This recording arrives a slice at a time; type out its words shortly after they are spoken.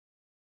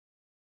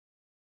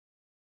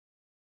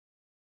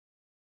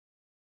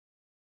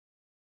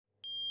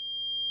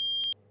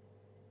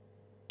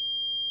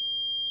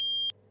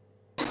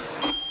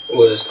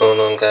What is going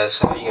on, guys?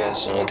 How you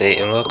guys doing today?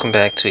 And welcome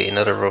back to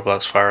another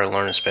Roblox Fire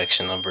Alarm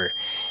Inspection number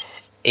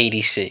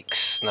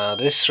 86. Now,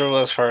 this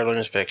Roblox Fire Alarm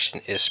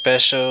Inspection is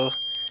special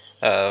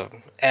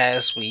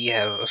as we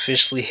have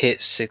officially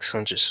hit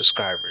 600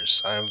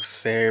 subscribers. I'm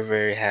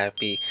very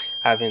happy.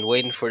 I've been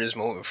waiting for this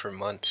moment for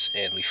months,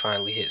 and we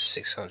finally hit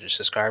 600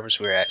 subscribers.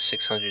 We're at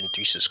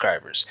 603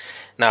 subscribers.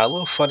 Now, a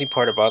little funny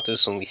part about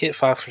this, when we hit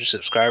 500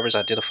 subscribers,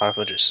 I did a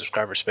 500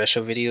 subscriber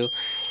special video,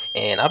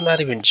 and I'm not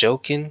even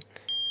joking.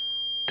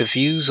 The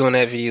views on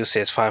that video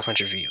says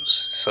 500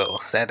 views, so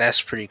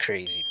that's pretty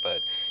crazy.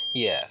 But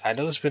yeah, I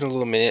know it's been a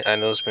little minute. I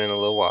know it's been a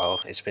little while.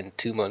 It's been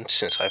 2 months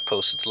since I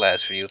posted the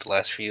last video. The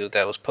last video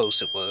that was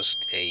posted was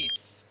a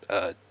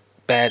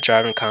bad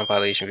driving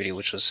compilation video,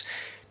 which was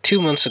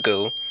 2 months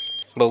ago.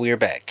 But we are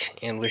back,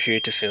 and we're here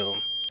to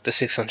film the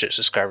 600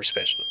 subscriber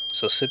special.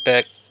 So sit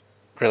back,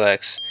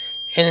 relax,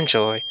 and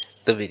enjoy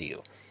the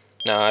video.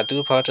 Now, I do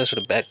apologize for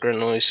the background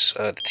noise,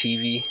 the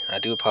TV. I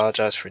do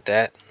apologize for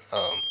that.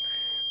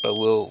 But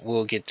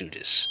we'll get through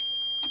this.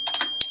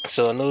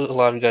 So I know a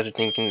lot of you guys are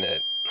thinking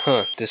that,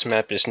 this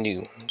map is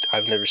new.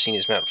 I've never seen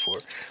this map before.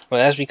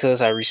 Well, that's because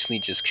I recently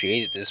just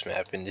created this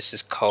map, and this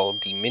is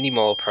called the Mini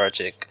Mall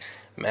Project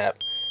map.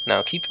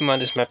 Now, keep in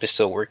mind this map is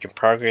still a work in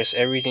progress.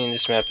 Everything in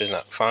this map is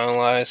not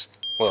finalized.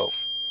 Well,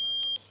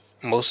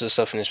 most of the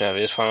stuff in this map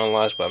is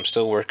finalized, but I'm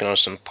still working on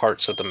some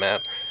parts of the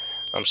map.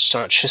 I'm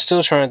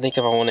still trying to think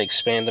if I want to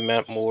expand the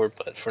map more,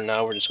 but for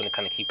now we're just going to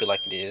kind of keep it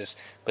like it is.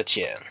 But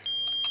yeah.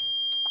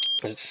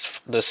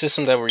 The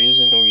system that we're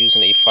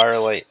using a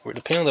Firelight.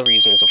 The panel that we're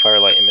using is a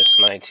Firelight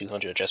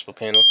MS9200 adjustable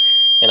panel,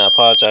 and I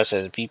apologize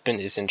that the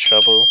beeping is in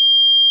trouble.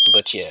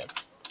 But yeah,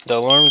 the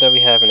alarm that we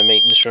have in the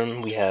maintenance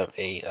room, we have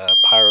a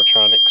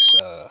Pyrotronics,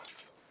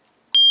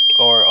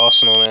 or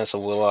also known as a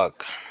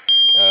Willock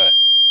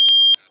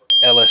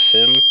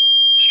LSM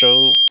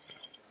strobe.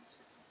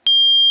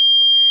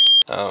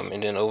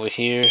 And then over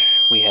here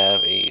we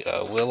have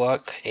a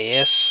Willock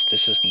AS.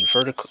 This is the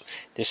vertical.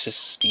 This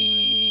is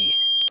the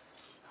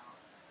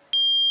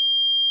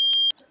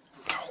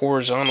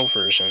horizontal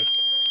version,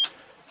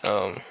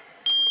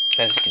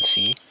 as you can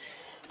see.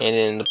 And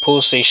then the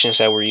pull stations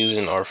that we're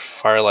using are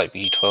Firelight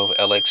B12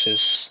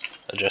 LXs,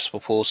 adjustable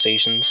pull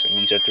stations, and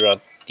these are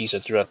throughout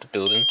the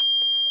building.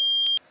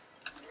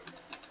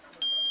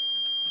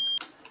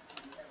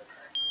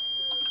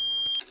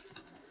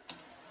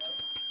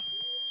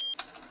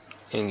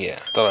 And yeah,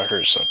 I thought I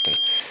heard something.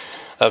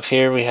 Up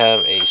here we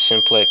have a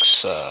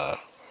simplex.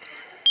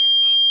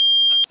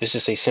 This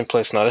is a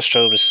simplex, not a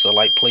strobe. This is a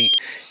light plate,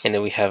 and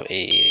then we have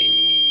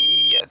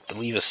I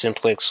believe a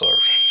simplex or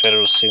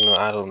federal signal.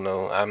 I don't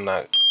know. I'm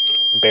not.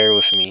 Bear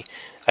with me.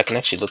 I can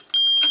actually look.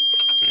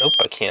 Nope,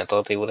 I can't. I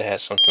thought they would have had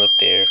something up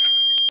there.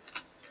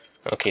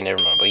 Okay,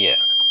 never mind. But yeah,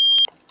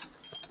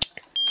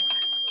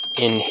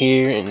 in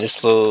here, in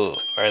this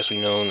little, or as we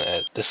know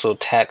as this little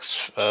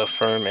tax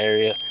firm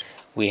area,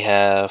 we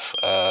have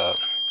a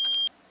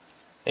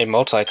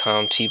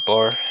multi-com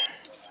T-bar.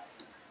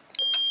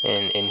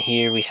 And in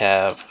here we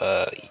have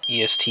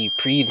EST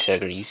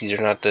pre-integrities. These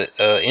are not the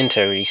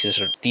integrities.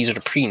 These are the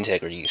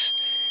pre-integrities.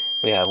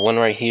 We have one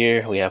right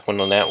here. We have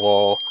one on that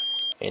wall,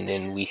 and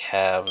then we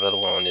have another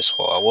one on this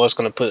wall. I was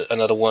gonna put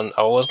another one.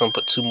 I was gonna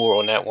put 2 more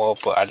on that wall,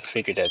 but I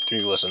figured that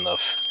 3 was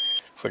enough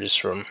for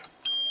this room.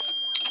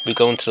 We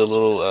go into the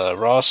little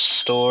Ross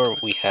store.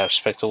 We have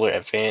Spectacular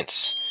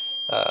Advanced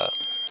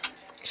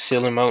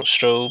ceiling mount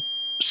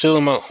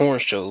horn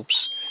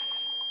strobes.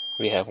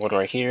 We have one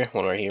right here,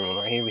 one right here, one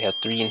right here. We have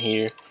 3 in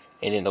here,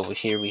 and then over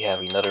here we have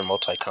another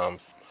multi-com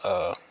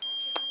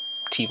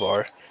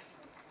T-bar.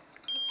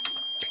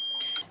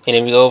 And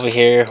then we go over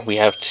here, we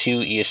have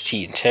 2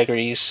 EST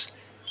integrities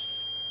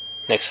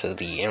next to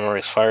the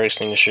MRX fire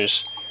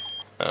extinguishers.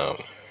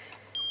 And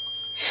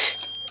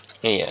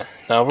yeah,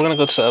 now we're gonna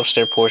go to the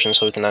upstairs portion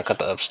so we can knock out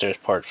the upstairs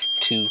part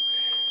too.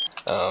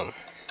 Up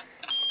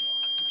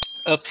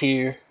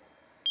here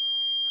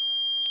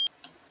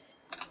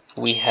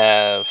we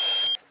have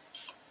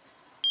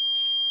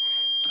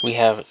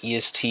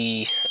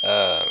EST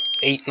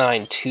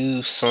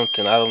 892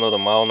 something. I don't know the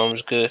model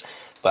numbers good,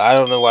 but I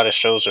don't know why the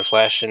strobes are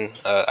flashing.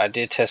 I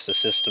did test the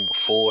system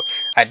before.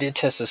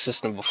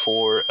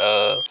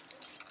 I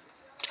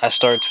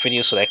started the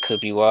video, so that could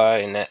be why.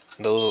 And that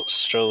those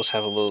strobes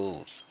have a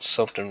little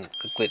something,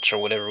 a glitch or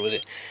whatever with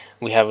it.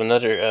 We have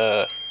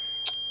another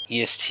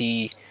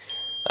EST.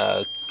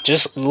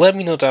 Just let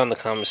me know down in the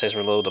comment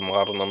section below the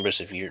model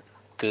numbers if you're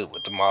good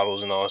with the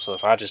models and all that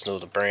stuff. I just know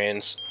the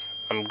brands.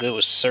 I'm good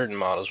with certain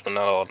models, but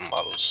not all the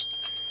models.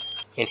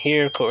 And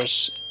here, of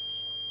course,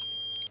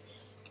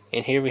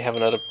 we have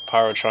another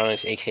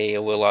Pyrotronics, aka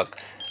a Willock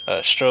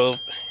strobe,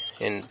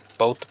 in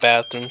both the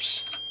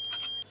bathrooms,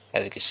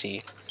 as you can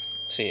see.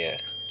 So yeah.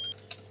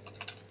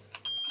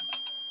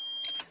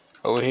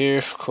 Over here,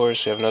 of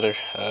course, we have another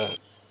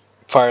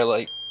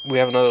Firelight. We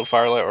have another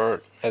Firelight,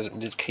 or as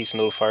in this case,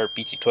 another Fire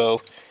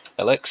BT12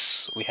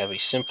 LX. We have a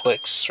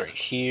simplex right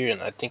here,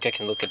 and I think I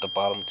can look at the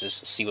bottom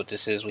just to see what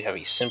this is. We have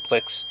a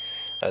simplex.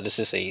 This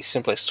is a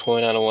simplex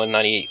 2901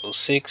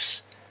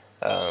 9806.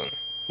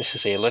 This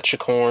is a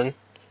electric horn,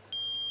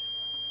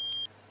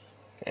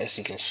 as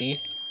you can see.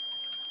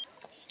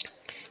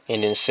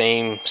 And then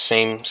same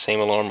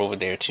alarm over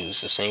there too.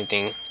 It's the same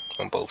thing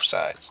on both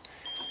sides.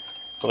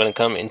 We're gonna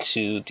come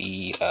into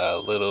the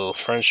little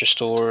furniture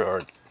store,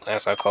 or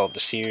as I call it, the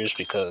Sears,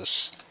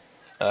 because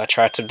I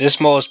tried to. This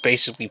mall is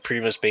basically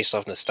pretty much based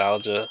off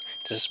nostalgia.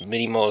 This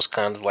mini mall is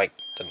kind of like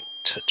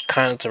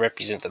to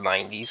represent the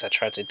 90s. I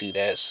tried to do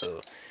that, so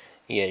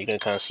yeah, you're gonna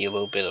kind of see a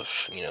little bit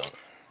of, you know.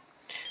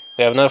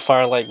 We have another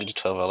Firelight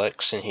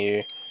BD12LX in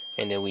here,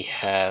 and then we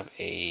have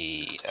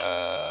a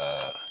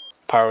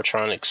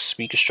Pyrotronics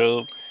speaker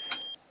strobe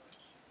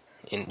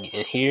in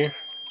here.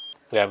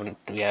 We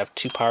have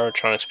two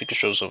Pyrotronic speaker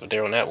strobes over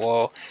there on that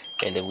wall,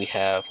 and then we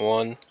have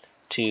 1,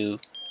 2,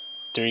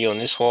 3 on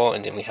this wall,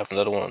 and then we have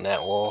another one on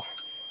that wall.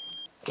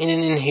 And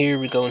then in here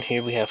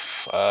we have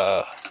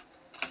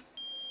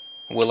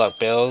Willock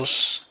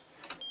bells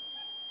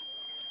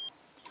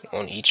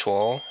on each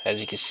wall,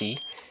 as you can see,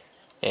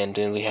 and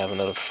then we have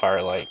another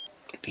Firelight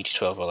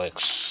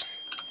BD12LX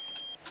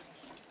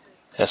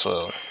as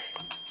well.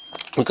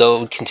 We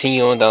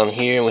continue on down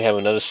here, and we have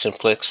another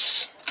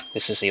Simplex.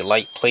 This is a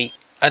light plate.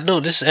 I know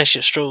this is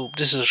actually a strobe.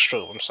 This is a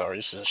strobe. I'm sorry,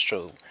 this is a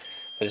strobe.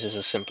 But this is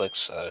a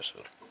Simplex.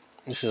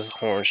 This is a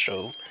horn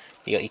strobe.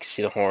 You can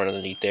see the horn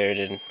underneath there.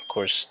 Then, of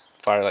course,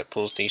 Firelight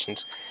pull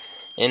stations.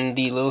 In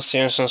the little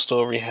Samsung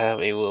store, we have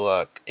a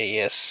Willock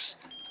AS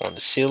on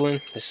the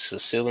ceiling. This is a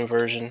ceiling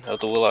version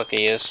of the Willock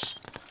AS.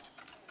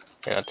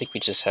 And I think we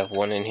just have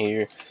one in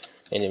here.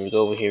 And then we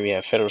go over here, we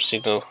have Federal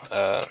Signal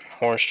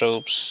horn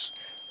strobes.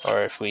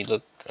 Or if we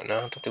look, no,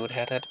 I thought they would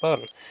have that at the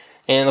bottom.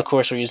 And of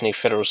course, we're using a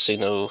Federal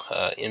Signal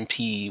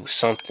MP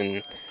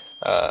something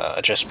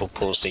adjustable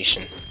pull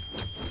station.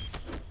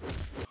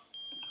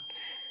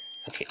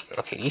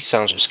 Okay, these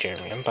sounds are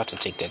scaring me. I'm about to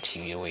take that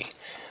TV away.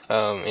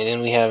 And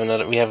then we have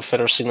a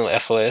Federal Signal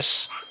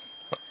FOS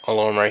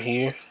alarm right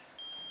here.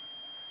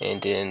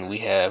 And then we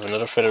have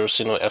another Federal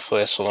Signal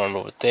FOS alarm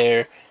over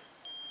there.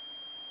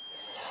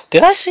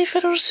 Did I say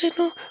Federal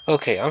Signal?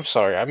 Okay, I'm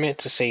sorry. I meant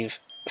to say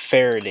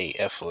Faraday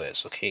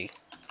FOS, okay?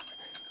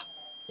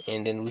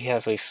 And then we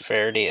have a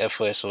Faraday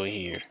FOS over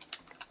here.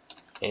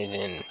 And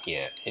then,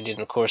 yeah. And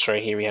then, of course,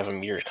 right here we have a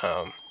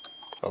Miracom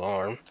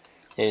alarm.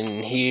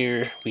 And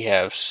here we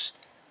have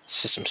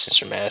system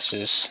sensor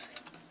masses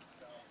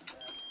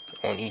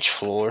on each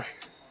floor.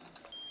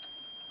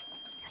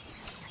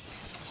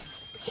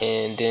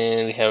 And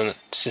then we have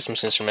system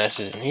sensor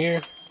masses in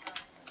here.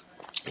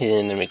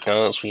 In the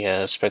McDonald's, we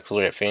have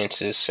specular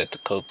advances set to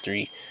code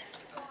 3.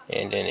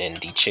 And then in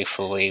the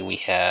Chick-fil-A, we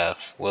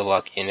have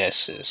Willock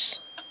NS's.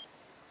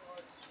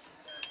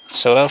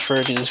 So without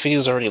further ado, this video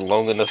is already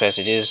long enough as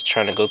it is,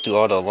 trying to go through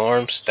all the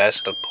alarms.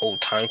 That's the whole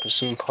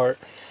time-consuming part.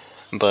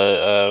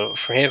 But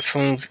for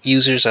headphone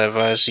users, I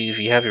advise you, if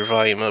you have your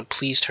volume up,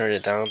 please turn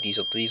it down. These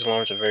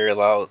alarms are very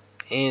loud,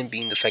 and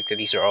being the fact that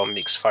these are all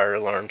mixed fire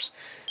alarms,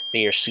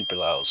 they are super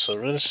loud. So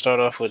we're going to start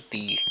off with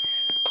the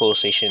pull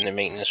station in the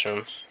maintenance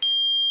room.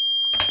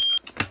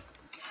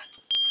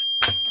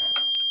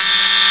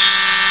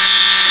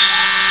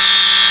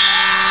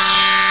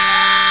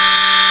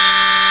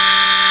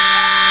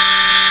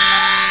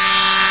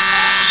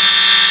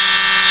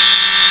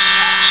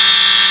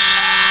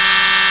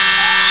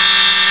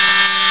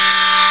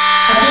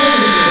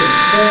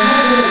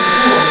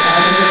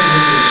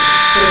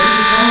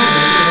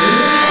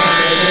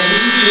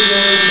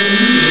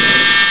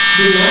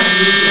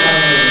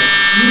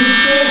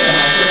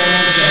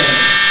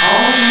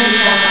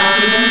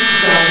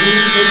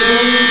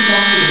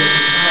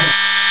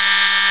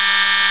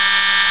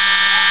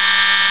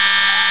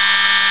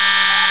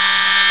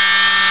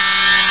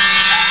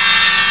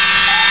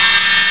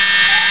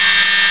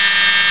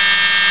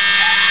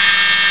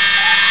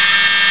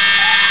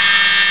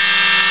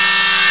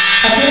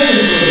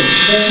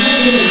 There have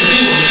been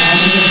reports of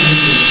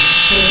emergency.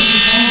 Proceed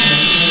calmly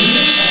to the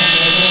nearest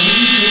exit and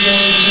leave the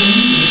building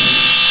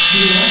immediately.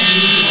 Do not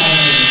use the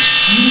elevator.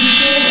 Use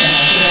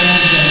stairwells for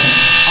emergency.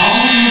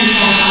 All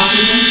handicapped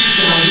occupants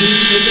shall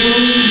leave the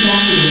building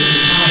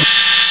evacuation time.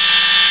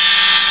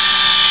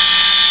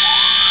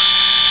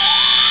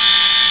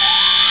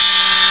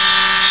 There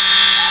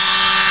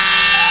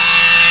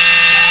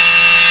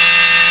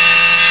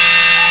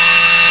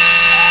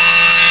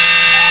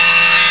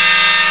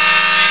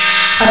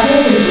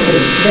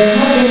have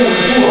been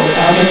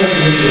reports of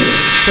emergency.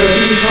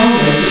 Proceed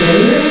calmly to the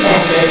nearest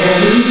exit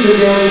and leave the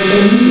building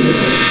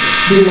immediately.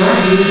 Do not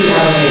use the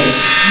elevator.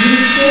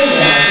 Use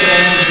stairwells for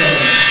emergency.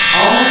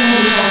 All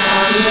handicapped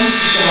occupants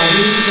shall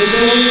leave the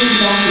building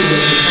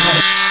evacuation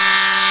time.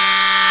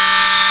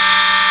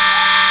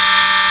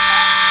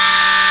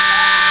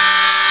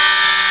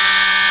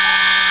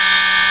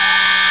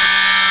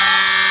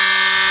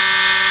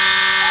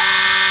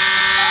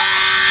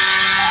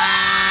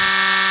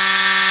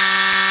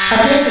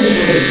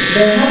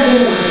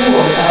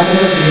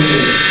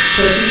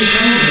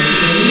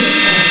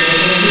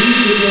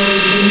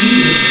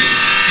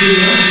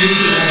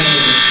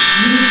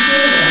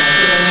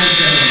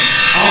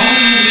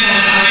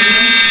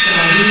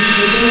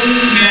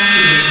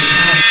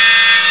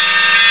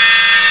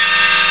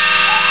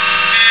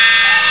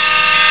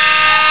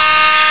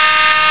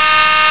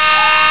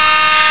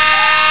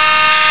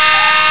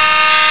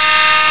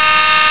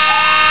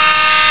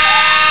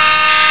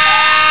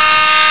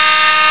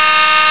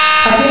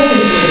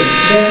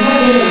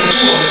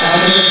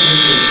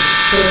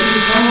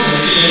 Proceed calmly to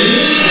the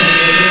nearest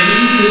exit and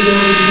leave the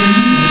building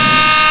immediately.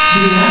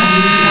 Do not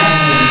use the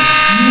elevator.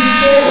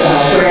 Use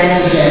stairwells where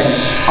necessary.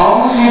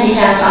 All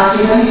handicapped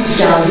occupants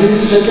shall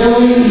use the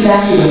building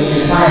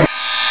evacuation plan.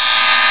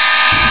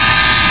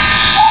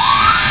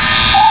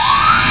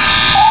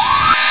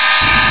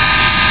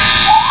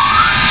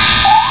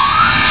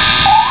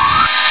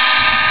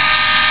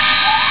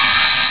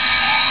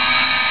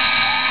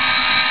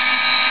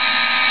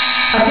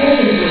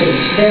 Attention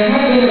please, there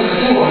has been a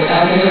report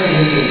of an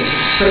emergency.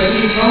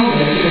 Proceed calmly to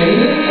the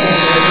nearest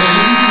exit and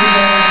leave the building immediately. Do not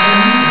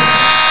use the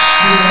elevator.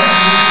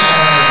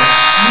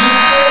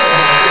 Use stairwells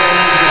where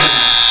necessary.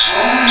 All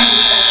handicapped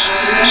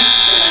occupants shall use the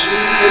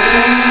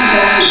building evacuation plan.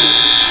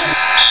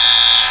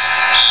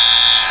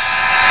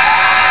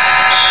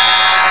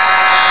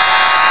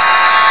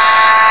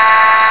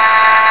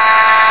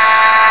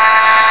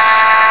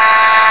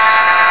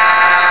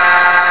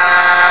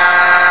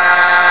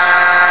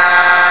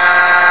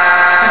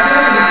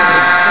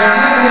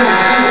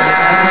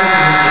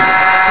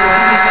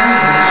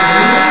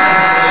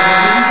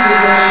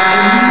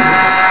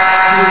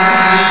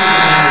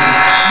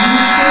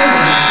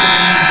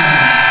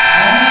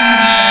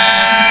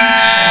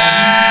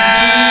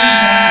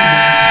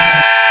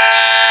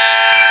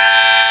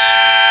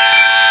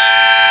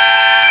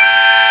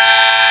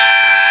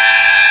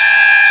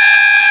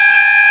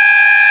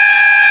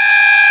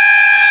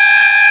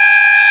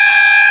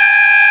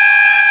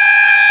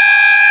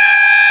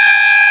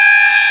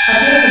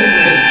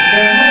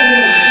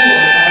 please,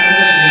 there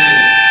has been a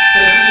report of an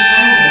emergency. Proceed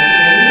calmly to the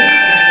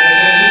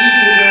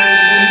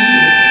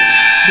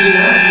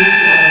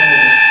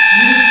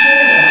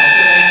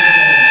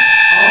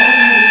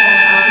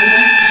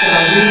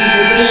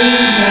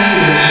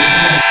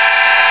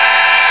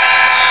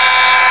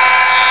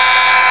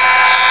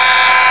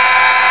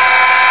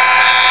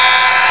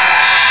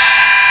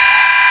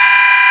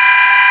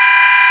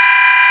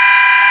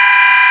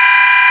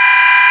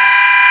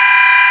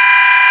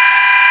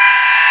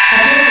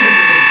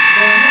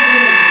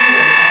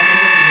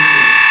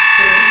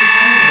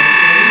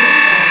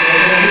exit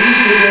and leave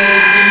the building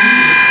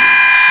immediately.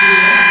 Do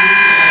not use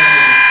the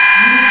elevator.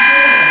 Use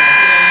stairwells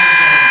where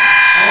necessary.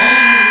 All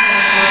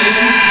handicapped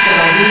occupants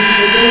shall use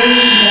the building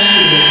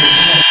evacuation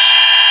plan.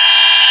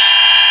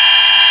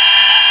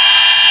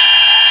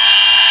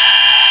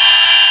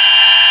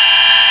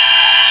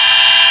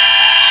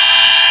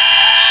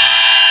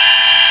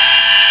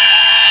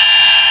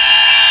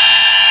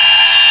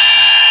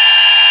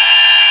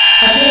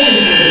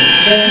 Attention please,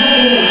 there has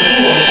been a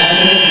report of an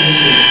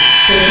emergency.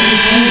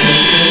 Proceed calmly to the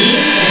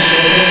nearest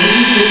exit and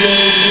leave the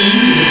building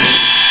immediately.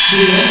 Do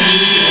not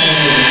use the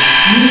elevator.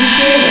 Use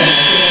stairwells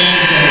where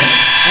necessary.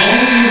 All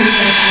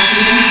handicapped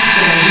occupants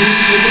shall use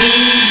the building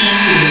evacuation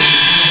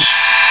plan.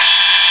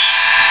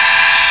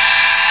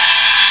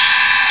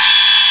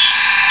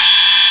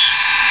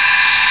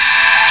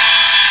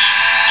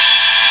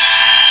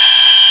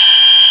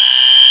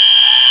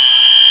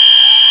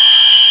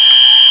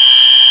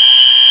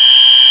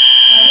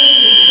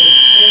 Attention please,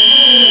 there has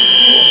been a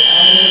report of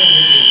an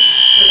emergency.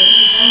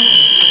 Proceed calmly to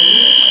the nearest exit and leave the building immediately. Do not use the elevator. Use stairwells where necessary. All handicapped occupants shall use the building evacuation plan. Attention please, there has been a report of an emergency. Proceed calmly to the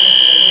nearest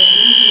exit and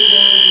leave the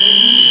building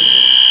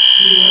immediately.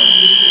 Do not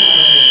use the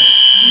elevator.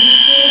 Use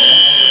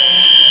stairwells where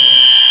necessary.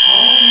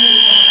 All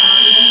handicapped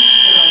occupants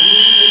shall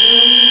use the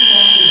building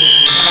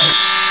evacuation plan.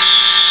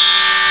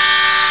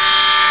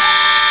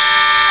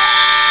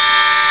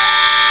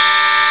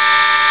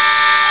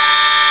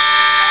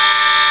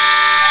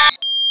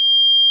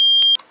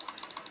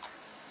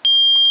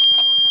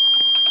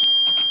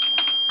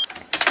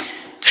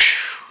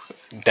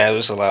 That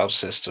was a loud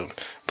system.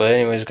 But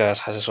anyways,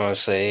 guys, I just want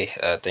to say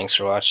thanks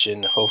for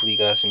watching. Hopefully you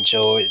guys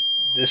enjoyed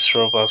this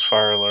Roblox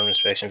fire alarm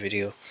inspection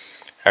video.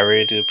 I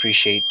really do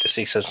appreciate the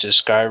 600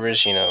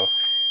 subscribers. I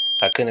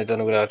couldn't have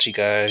done it without you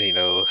guys.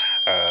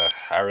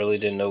 I really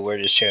didn't know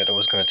where this channel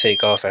was going to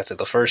take off after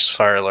the first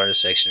fire alarm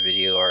inspection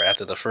video or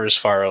after the first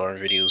fire alarm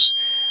videos.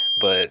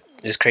 But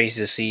it's crazy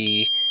to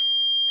see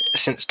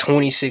since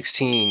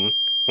 2016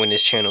 when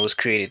this channel was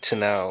created to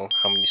now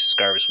how many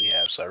subscribers we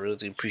have. So I really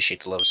do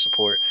appreciate the love and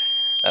support.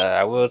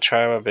 I will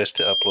try my best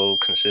to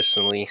upload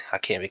consistently. I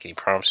can't make any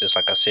promises.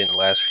 Like I said in the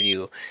last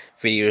video,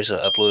 videos are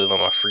uploaded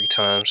on my free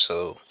time,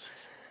 so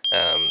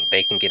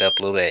they can get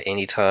uploaded at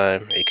any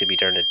time. It could be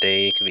during the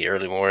day, it could be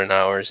early morning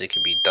hours, it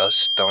could be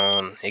dusk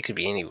dawn, it could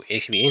be any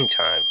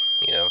time.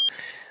 Y'all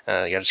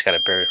just gotta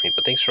bear with me.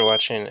 But thanks for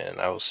watching,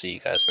 and I will see you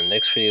guys in the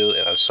next video.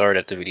 And I'm sorry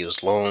that the video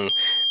is long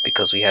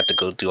because we had to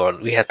go through all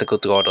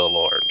the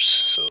alarms.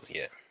 So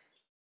yeah.